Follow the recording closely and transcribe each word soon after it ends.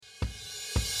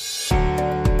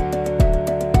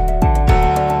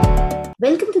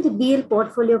Welcome to the BL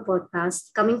Portfolio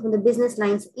Podcast coming from the Business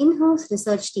Line's in-house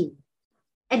research team.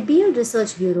 At BL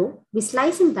Research Bureau, we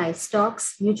slice and dice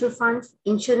stocks, mutual funds,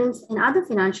 insurance, and other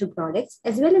financial products,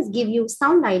 as well as give you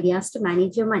sound ideas to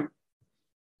manage your money.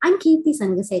 I'm Kirti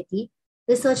Sangasetti,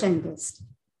 research analyst.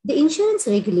 The insurance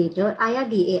regulator,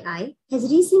 IRDAI,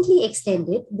 has recently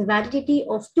extended the validity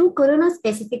of two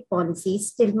corona-specific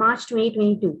policies till March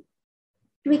 2022.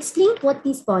 To explain what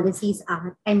these policies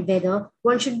are and whether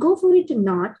one should go for it or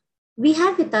not, we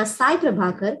have with us Sai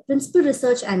Prabhakar, Principal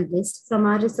Research Analyst from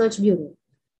our Research Bureau.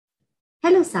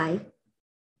 Hello, Sai.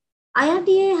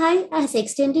 IRDAI has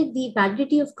extended the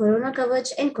validity of Corona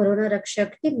Kavach and Corona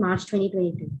Rakshak till March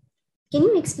 2022. Can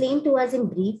you explain to us in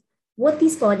brief what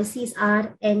these policies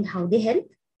are and how they help?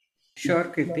 Sure,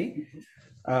 Kirti.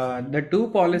 The two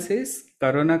policies,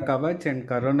 Corona Kavach and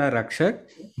Corona Rakshak,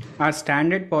 are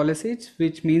standard policies,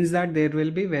 which means that there will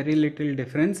be very little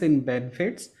difference in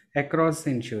benefits across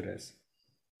insurers.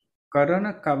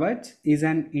 Corona Kavach is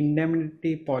an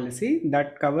indemnity policy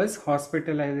that covers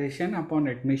hospitalization upon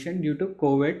admission due to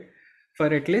COVID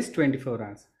for at least 24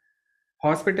 hours.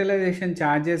 Hospitalization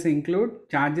charges include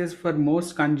charges for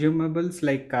most consumables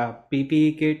like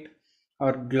PPE kit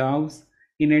or gloves,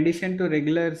 in addition to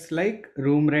regulars like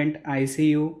room rent,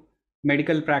 ICU,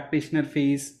 medical practitioner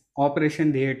fees,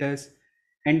 operation theatres,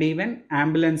 and even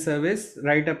ambulance service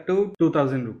right up to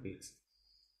 2000 rupees.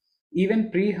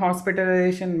 Even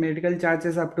pre-hospitalization medical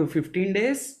charges up to 15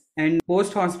 days and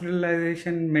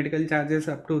post-hospitalization medical charges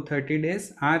up to 30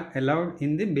 days are allowed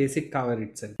in the basic cover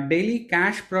itself. Daily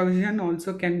cash provision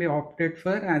also can be opted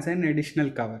for as an additional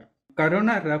cover.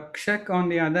 Corona Rakshak, on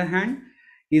the other hand,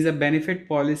 is a benefit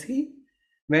policy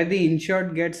where the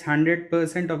insured gets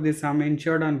 100% of the sum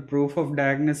insured on proof of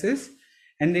diagnosis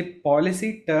and the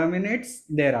policy terminates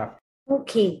thereafter.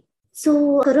 Okay.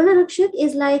 So, Corona Rakshak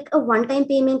is like a one-time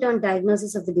payment on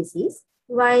diagnosis of the disease,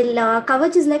 while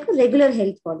Kavach is like a regular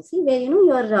health policy where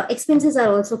your expenses are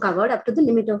also covered up to the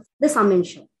limit of the sum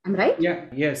insured. Am I right?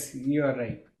 Yes, you are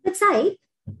right. But Sai,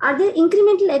 are there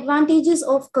incremental advantages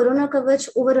of Corona Kavach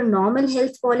over a normal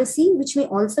health policy, which may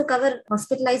also cover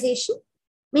hospitalization?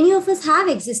 Many of us have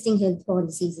existing health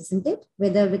policies, isn't it?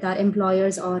 Whether with our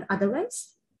employers or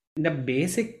otherwise. The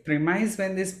basic premise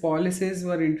when these policies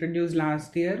were introduced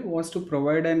last year was to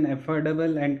provide an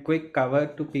affordable and quick cover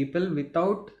to people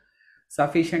without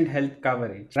sufficient health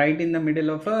coverage, right in the middle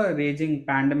of a raging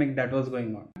pandemic that was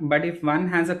going on. But if one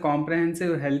has a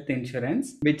comprehensive health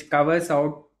insurance which covers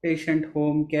outpatient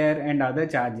home care and other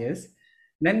charges,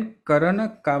 then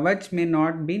Corona Kavach may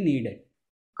not be needed.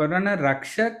 Corona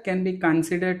Rakshak can be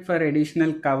considered for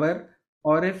additional cover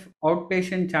or if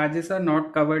outpatient charges are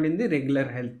not covered in the regular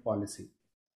health policy.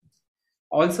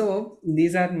 Also,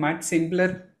 these are much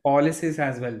simpler policies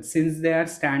as well since they are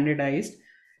standardized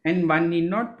and one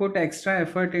need not put extra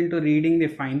effort into reading the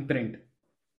fine print,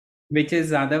 which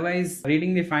is otherwise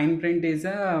reading the fine print is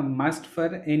a must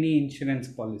for any insurance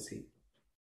policy.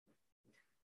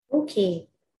 Okay.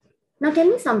 Now tell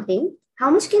me something. How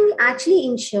much can we actually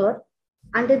insure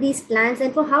under these plans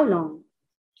and for how long?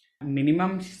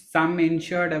 Minimum sum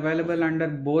insured available under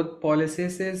both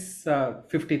policies is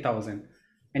 50,000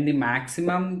 and the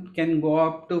maximum can go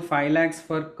up to 5 lakhs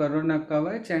for Corona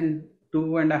Kavach and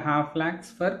 2.5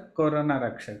 lakhs for Corona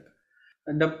Rakshak.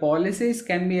 The policies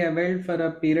can be availed for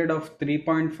a period of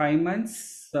 3.5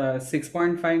 months,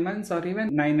 6.5 months or even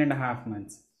 9.5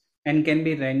 months and can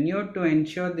be renewed to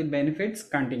ensure the benefits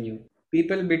continue.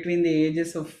 People between the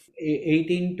ages of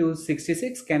 18 to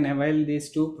 66 can avail these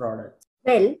two products.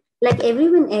 Well, like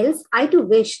everyone else, I too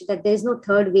wish that there is no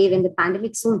third wave and the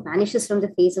pandemic soon vanishes from the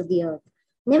face of the earth.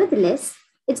 Nevertheless,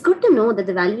 it's good to know that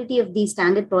the validity of these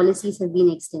standard policies have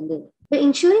been extended. By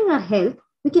ensuring our health,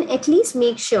 we can at least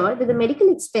make sure that the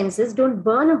medical expenses don't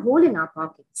burn a hole in our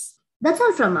pockets. That's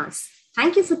all from us.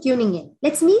 Thank you for tuning in.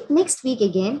 Let's meet next week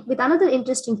again with another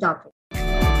interesting topic.